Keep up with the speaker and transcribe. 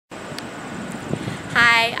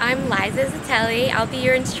Hi, I'm Liza Zitelli. I'll be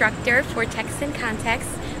your instructor for Text and Context,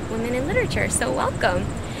 Women in Literature, so welcome.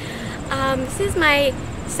 This is my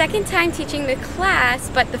second time teaching the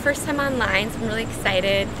class, but the first time online, so I'm really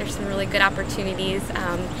excited. There's some really good opportunities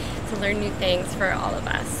to learn new things for all of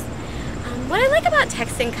us. What I like about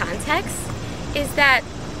Text and Context is that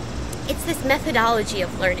it's this methodology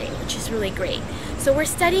of learning, which is really great. So we're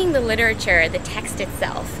studying the literature, the text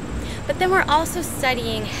itself, but then we're also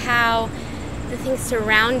studying how the things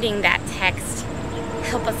surrounding that text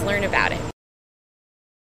help us learn about it.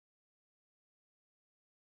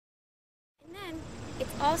 And then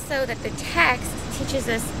it's also that the text teaches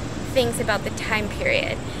us things about the time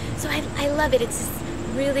period. So I love it. It's this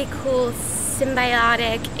really cool,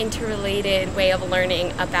 symbiotic, interrelated way of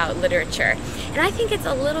learning about literature. And I think it's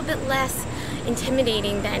a little bit less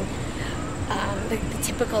intimidating than the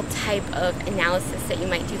typical type of analysis that you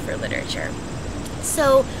might do for literature.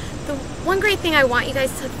 So the one great thing I want you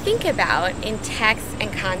guys to think about in text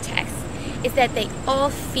and context is that they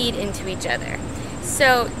all feed into each other.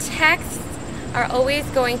 So texts are always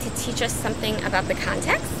going to teach us something about the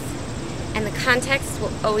context, and the context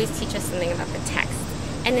will always teach us something about the text.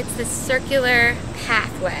 And it's this circular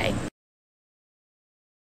pathway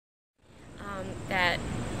that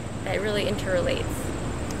really interrelates.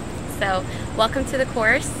 So welcome to the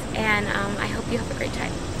course, and I hope you have a great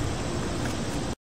time.